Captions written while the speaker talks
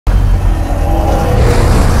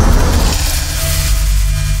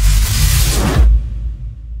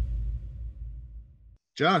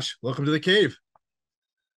Josh, welcome to the cave.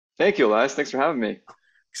 Thank you, Elias. Thanks for having me.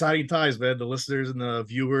 Exciting times, man. The listeners and the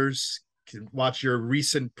viewers can watch your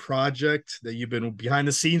recent project that you've been behind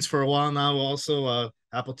the scenes for a while now. Also,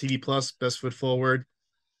 Apple TV Plus, Best Foot Forward.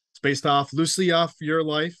 It's based off loosely off your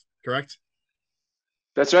life, correct?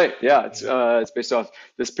 That's right. Yeah, it's based off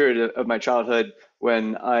this period of my childhood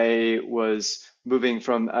when I was moving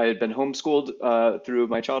from I had been homeschooled through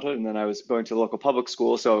my childhood, and then I was going to the local public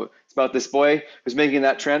school. So it's about this boy who's making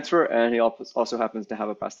that transfer, and he also happens to have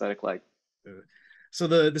a prosthetic leg. Uh, So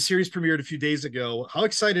the series premiered a few days ago. How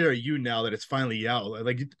excited are you now that it's finally out?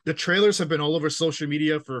 Like the trailers have been all over social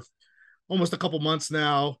media for almost a couple months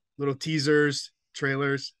now. Little teasers,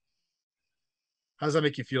 trailers. How does that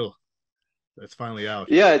make you feel? That it's finally out.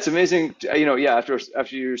 Yeah, it's amazing. Yeah,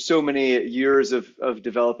 after so many years of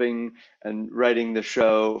developing and writing the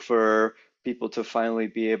show for people to finally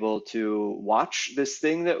be able to watch this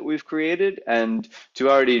thing that we've created and to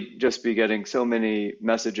already just be getting so many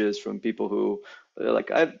messages from people who are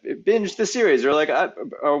like I've binged the series or like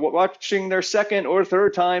are watching their second or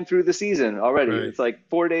third time through the season already. Right. It's like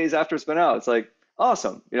 4 days after it's been out. It's like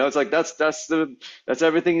awesome. It's like that's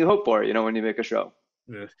everything you hope for, when you make a show.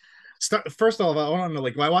 Yeah. First off, I want to know,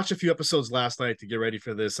 like, I watched a few episodes last night to get ready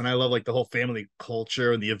for this, and I love like the whole family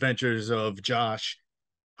culture and the adventures of Josh.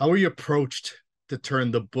 How were you approached to turn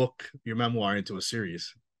the book, your memoir, into a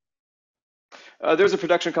series? There's a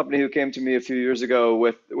production company who came to me a few years ago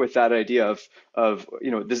with that idea of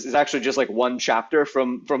this is actually just like one chapter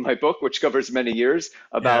from my book, which covers many years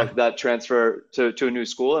Yeah. about that transfer to a new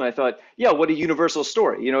school. And I thought, yeah, what a universal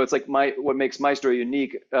story. It's like my what makes my story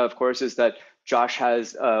unique, of course, is that Josh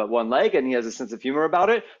has one leg and he has a sense of humor about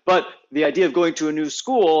it. But the idea of going to a new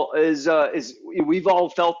school is we've all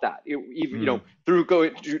felt that, Mm. through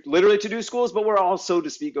going literally to new schools, but we're all, so to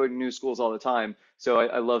speak, going to new schools all the time. So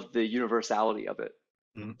I love the universality of it.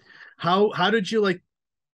 Mm. How did you like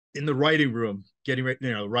in the writing room, getting right,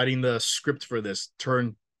 writing the script for this,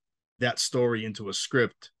 turn that story into a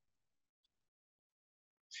script?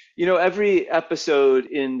 Every episode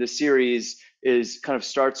in the series is kind of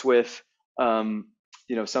starts with um,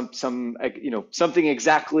 something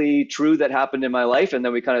exactly true that happened in my life, and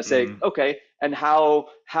then we kind of say, Mm. okay, and how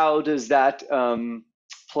does that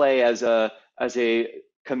play as a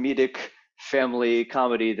comedic family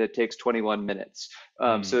comedy that takes 21 minutes.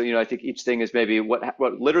 Mm. So I think each thing is maybe what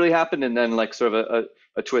literally happened, and then like sort of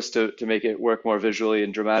a twist to make it work more visually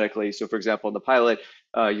and dramatically. So for example, in the pilot,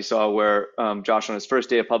 you saw where Josh on his first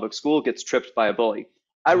day of public school gets tripped by a bully.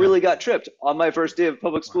 I Yeah. really got tripped on my first day of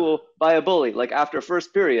public Wow. school by a bully, like after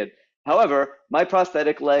first period. However, my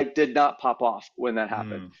prosthetic leg did not pop off when that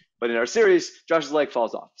happened. Mm. But in our series, Josh's leg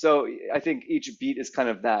falls off. So I think each beat is kind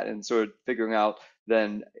of that, and sort of figuring out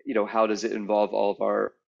then, how does it involve all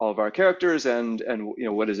of our characters, and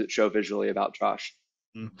what does it show visually about Josh?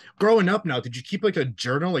 Mm. Growing up now, did you keep like a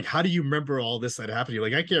journal? Like, how do you remember all this that happened to you?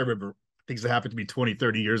 Like, I can't remember things that happened to me 20,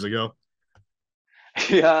 30 years ago.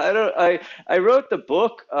 Yeah, I don't. I wrote the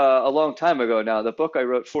book a long time ago now. The book I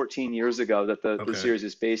wrote 14 years ago that the Okay. series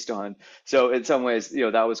is based on. So in some ways,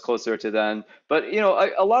 that was closer to then. But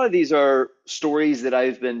a lot of these are stories that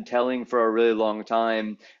I've been telling for a really long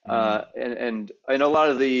time, Mm. and a lot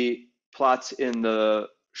of the plots in the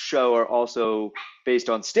show are also based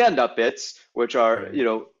on stand-up bits, which are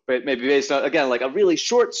Right. maybe based on, again, like a really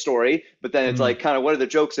short story, but then it's Mm. like kind of what are the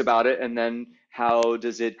jokes about it, and then how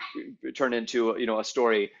does it turn into a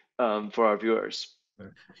story for our viewers.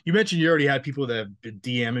 You mentioned you already had people that have been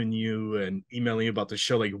DMing you and emailing you about the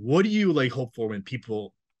show. Like, what do you like hope for when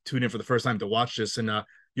people tune in for the first time to watch this, and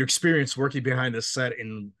your experience working behind the set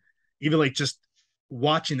and even like just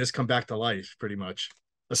watching this come back to life pretty much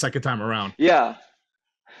the second time around? Yeah,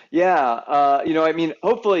 yeah. I mean,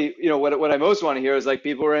 hopefully, what I most want to hear is like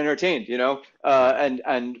people are entertained, Yeah.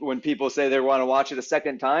 and when people say they want to watch it a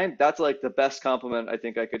second time, that's like the best compliment I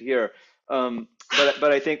think I could hear.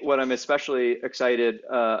 But I think what I'm especially excited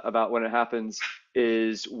about when it happens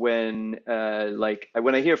is when like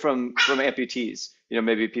when I hear from amputees,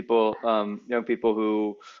 maybe people, young people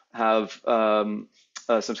who have some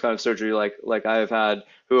kind of surgery like I have had,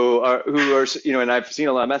 who are and I've seen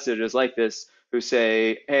a lot of messages like this who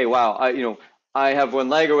say, "Hey, wow, I have one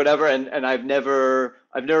leg or whatever, and I've never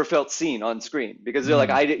felt seen on screen because they're like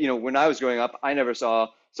Mm. when I was growing up, I never saw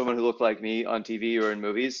someone who looked like me on TV or in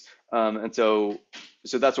movies, and so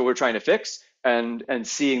that's what we're trying to fix, and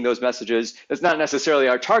seeing those messages. It's not necessarily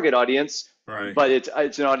our target audience." Right. But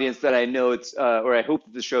it's an audience that I know or I hope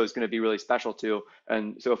that the show is going to be really special to,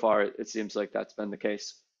 and so far it seems like that's been the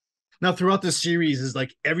case. Now, throughout the series, is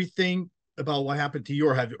like everything about what happened to you,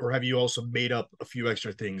 or have you also made up a few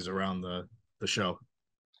extra things around the show?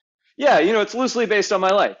 Yeah, it's loosely based on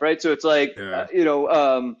my life, right? So it's like, Yeah.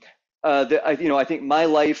 I think my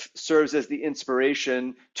life serves as the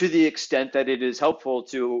inspiration to the extent that it is helpful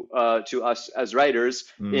to us as writers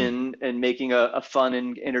Mm, in making a fun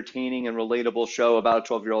and entertaining and relatable show about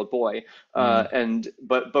a 12-year-old boy. mm,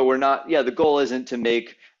 But we're not. Yeah, the goal isn't to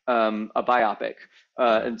make a biopic.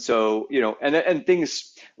 yeah. And so, and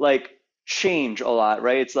things like change a lot,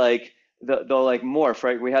 right? It's like they'll like morph,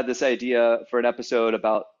 right? We had this idea for an episode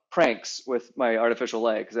about pranks with my artificial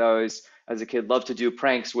leg because I always, as a kid, loved to do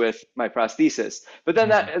pranks with my prosthesis. But then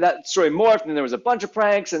Mm. that story morphed, and there was a bunch of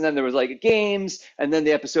pranks, and then there was like games, and then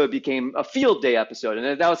the episode became a field day episode, and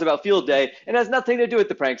then now it's about field day, and it has nothing to do with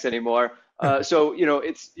the pranks anymore. So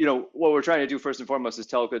it's what we're trying to do first and foremost is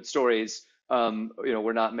tell good stories.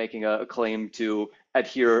 We're not making a claim to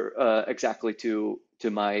adhere exactly to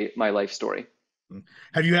my life story. Mm.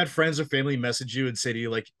 Have you had friends or family message you and say to you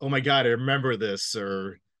like, "Oh my God, I remember this,"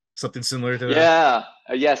 or something similar to that? Yeah,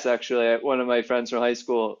 yes, actually, one of my friends from high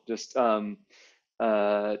school just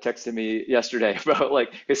texted me yesterday about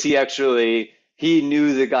like because he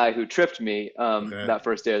knew the guy who tripped me Okay. that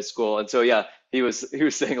first day of school, and so yeah, he was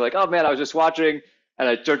saying like, oh man, I was just watching, and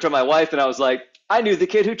I turned to my wife and I was like, I knew the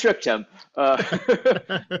kid who tripped him. Uh,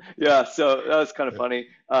 yeah, so that was kind of funny.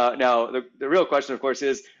 Now the real question, of course,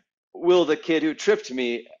 is will the kid who tripped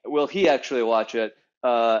me will he actually watch it?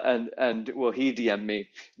 And will he DM me?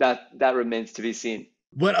 That remains to be seen.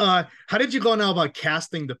 What how did you go now about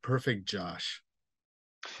casting the perfect Josh?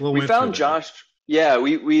 What We went through found that? Josh. Yeah,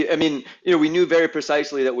 I mean, we knew very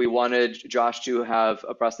precisely that we wanted Josh to have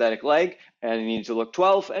a prosthetic leg, and he needed to look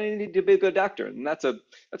 12, and he needed to be a good actor, and that's a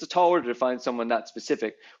tall order to find someone that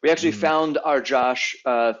specific. We actually Mm, found our Josh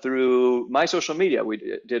through my social media.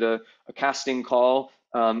 We did a casting call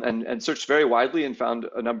and searched very widely and found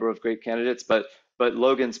a number of great candidates, but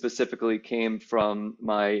Logan specifically came from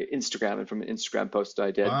my Instagram and from an Instagram post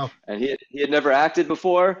I did, wow. and he had never acted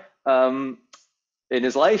before. In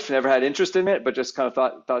his life, never had interest in it, but just kind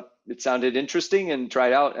of thought it sounded interesting and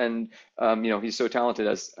tried out. And he's so talented,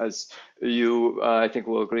 as you I think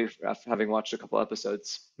will agree after having watched a couple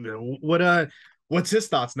episodes. Yeah, what's his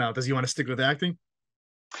thoughts now? Does he want to stick with acting?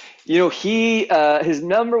 He his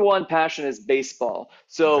number one passion is baseball.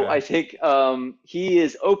 So Okay. I think he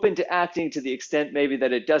is open to acting to the extent maybe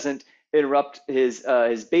that it doesn't interrupt his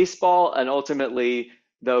baseball, and ultimately,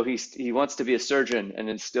 though he wants to be a surgeon and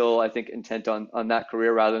is still, I think, intent on that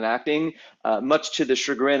career rather than acting. Much to the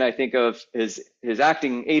chagrin, I think, of his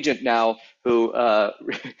acting agent now, who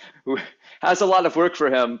who has a lot of work for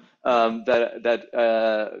him Yeah.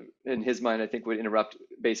 that in his mind, I think, would interrupt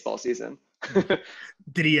baseball season.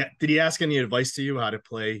 Did he ask any advice to you how to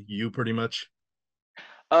play you pretty much?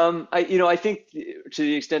 I think to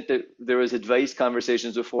the extent that there was advice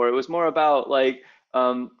conversations before, it was more about like,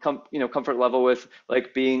 comfort level with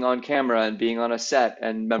like being on camera and being on a set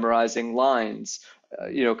and memorizing lines,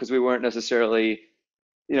 because we weren't necessarily,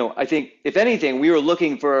 I think if anything, we were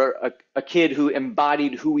looking for a kid who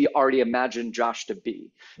embodied who we already imagined Josh to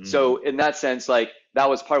be. Mm, So in that sense, like that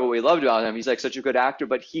was part of what we loved about him. He's like such a good actor,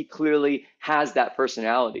 but he clearly has that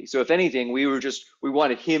personality. So if anything, we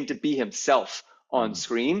wanted him to be himself on mm.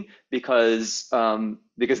 screen because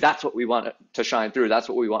that's what we want to shine through. That's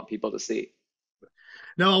what we want people to see.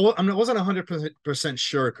 No, I wasn't 100%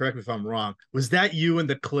 sure. Correct me if I'm wrong. Was that you in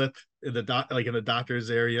the clip in the like in the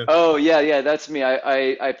doctor's area? Oh yeah, yeah, that's me.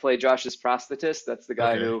 I play Josh's prosthetist. That's the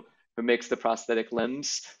guy Okay. who makes the prosthetic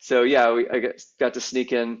limbs. So yeah, got to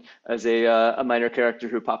sneak in as a minor character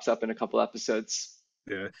who pops up in a couple episodes.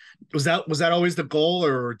 Yeah. Was that always the goal,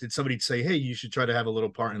 or did somebody say, "Hey, you should try to have a little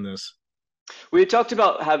part in this"? We had talked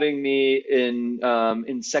about having me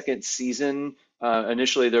in second season.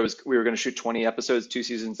 Initially, we were going to shoot 20 episodes, two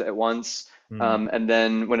seasons at once. Mm, And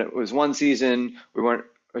then when it was one season, we weren't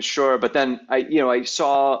sure. But then I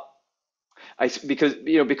saw because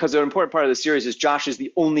an important part of the series is Josh is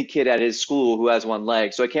the only kid at his school who has one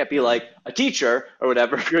leg, so I can't be yeah. like a teacher or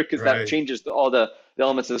whatever because that Right. changes all the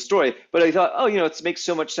elements of the story. But I thought, oh, it makes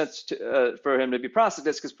so much sense for him to be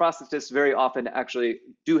prosthetist because prosthetists very often actually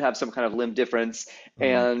do have some kind of limb difference, Mm,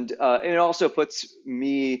 and it also puts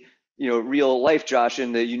me, real life Josh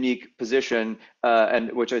in the unique position,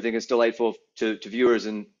 and which I think is delightful to viewers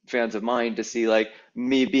and fans of mine to see like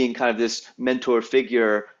me being kind of this mentor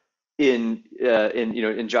figure in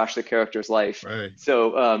Josh the character's life. right.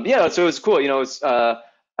 So yeah, so it was cool.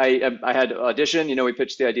 I had audition. We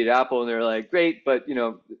pitched the idea to Apple, and they were like, "Great, but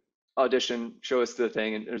audition, show us the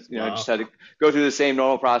thing." And I just Wow. had to go through the same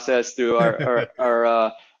normal process through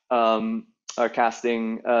our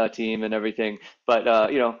casting team and everything.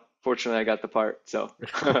 But fortunately I got the part. So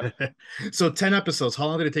So 10 episodes. How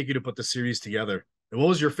long did it take you to put the series together? And what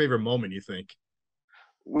was your favorite moment, you think?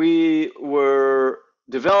 we were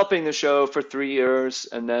developing the show for 3 years,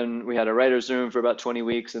 and then we had a writer's room for about 20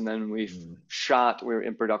 weeks, and then Mm. we were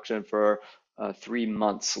in production for 3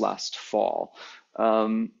 months last fall.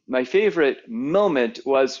 My favorite moment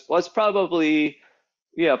was probably,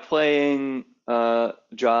 yeah, playing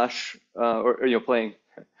Josh, or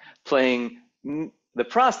playing the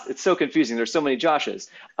prost. It's so confusing. There's so many Joshes.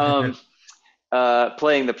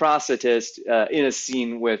 Playing the prosthetist in a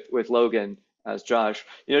scene with Logan as Josh.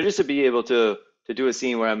 Just to be able to do a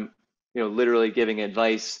scene where I'm, literally giving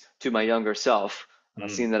advice to my younger self, a Mm.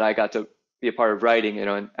 scene that I got to be a part of writing,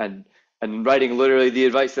 and writing literally the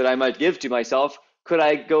advice that I might give to myself. Could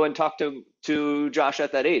I go and talk to Josh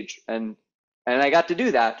at that age? And I got to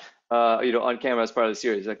do that, on camera as part of the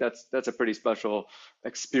series. Like that's a pretty special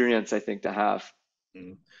experience, I think, to have.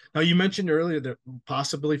 Mm. Now you mentioned earlier that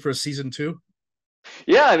possibly for a season two.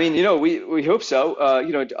 Yeah, I mean, we hope so.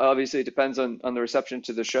 Obviously it depends on the reception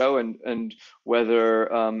to the show and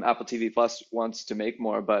whether Apple TV Plus wants to make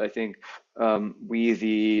more. But I think we,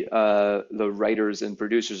 the writers and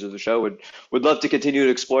producers of the show, would love to continue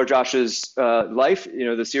to explore Josh's life.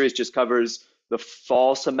 The series just covers the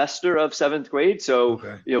fall semester of seventh grade, so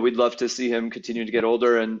Okay. we'd love to see him continue to get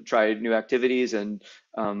older and try new activities. And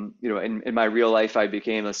in my real life, I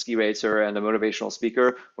became a ski racer and a motivational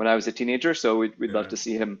speaker when I was a teenager. So we'd love Yeah. to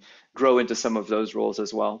see him grow into some of those roles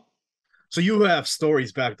as well. So you have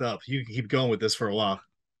stories backed up. You can keep going with this for a while.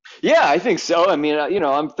 Yeah, I think so. I mean,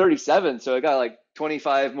 I'm 37, so I got like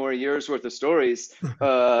 25 more years worth of stories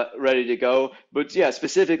ready to go. But yeah,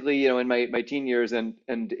 specifically, in my teen years and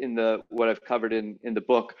in the what I've covered in the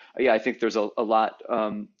book, yeah, I think there's a lot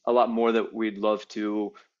more that we'd love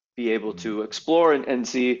to be able Mm. to explore and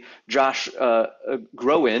see Josh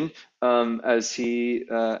grow in as he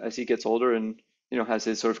gets older and has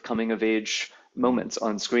his sort of coming of age Mm. moments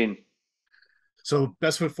on screen. So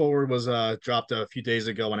Best Foot Forward was dropped a few days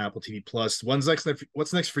ago on Apple TV Plus. What's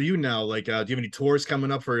next for you now? Like do you have any tours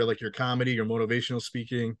coming up for like your comedy, your motivational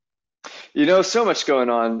speaking? So much going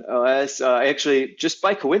on. I actually, just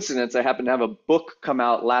by coincidence, I happened to have a book come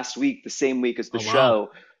out last week, the same week as the Oh wow.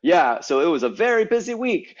 show. Yeah, so it was a very busy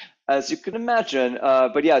week, as you can imagine.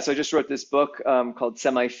 But yeah, so I just wrote this book called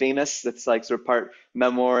Semi-Famous. That's like sort of part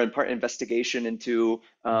memoir and part investigation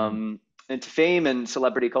Mm. into fame and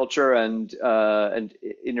celebrity culture and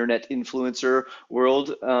internet influencer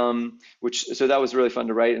world. Which so that was really fun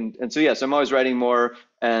to write. And so yeah, so I'm always writing more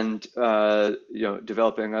and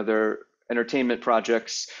developing other entertainment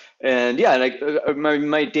projects. And yeah, and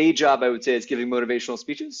my day job, I would say, is giving motivational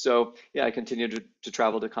speeches. So yeah, I continue to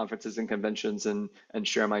travel to conferences and conventions and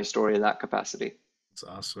share my story in that capacity. That's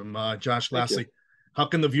awesome. Josh, Thank you. lastly, how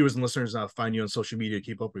can the viewers and listeners find you on social media,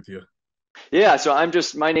 keep up with you? Yeah, so I'm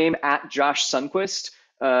just my name at Josh Sundquist.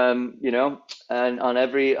 And on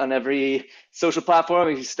every social platform,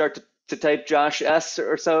 if you start to type Josh S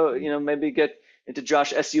or so, maybe get into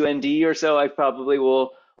Josh Sund or so, I probably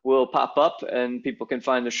will pop up, and people can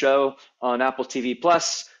find the show on Apple TV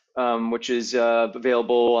Plus, which is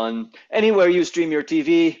available on anywhere you stream your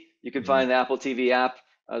TV. You can Mm. find the Apple TV app.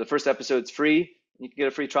 The first episode's free. You can get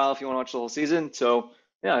a free trial if you want to watch the whole season. So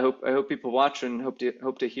yeah, I hope people watch and hope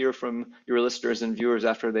to hear from your listeners and viewers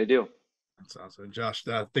after they do. That's awesome. Josh,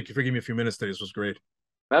 thank you for giving me a few minutes today. This was great.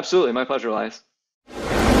 Absolutely, my pleasure, Elias.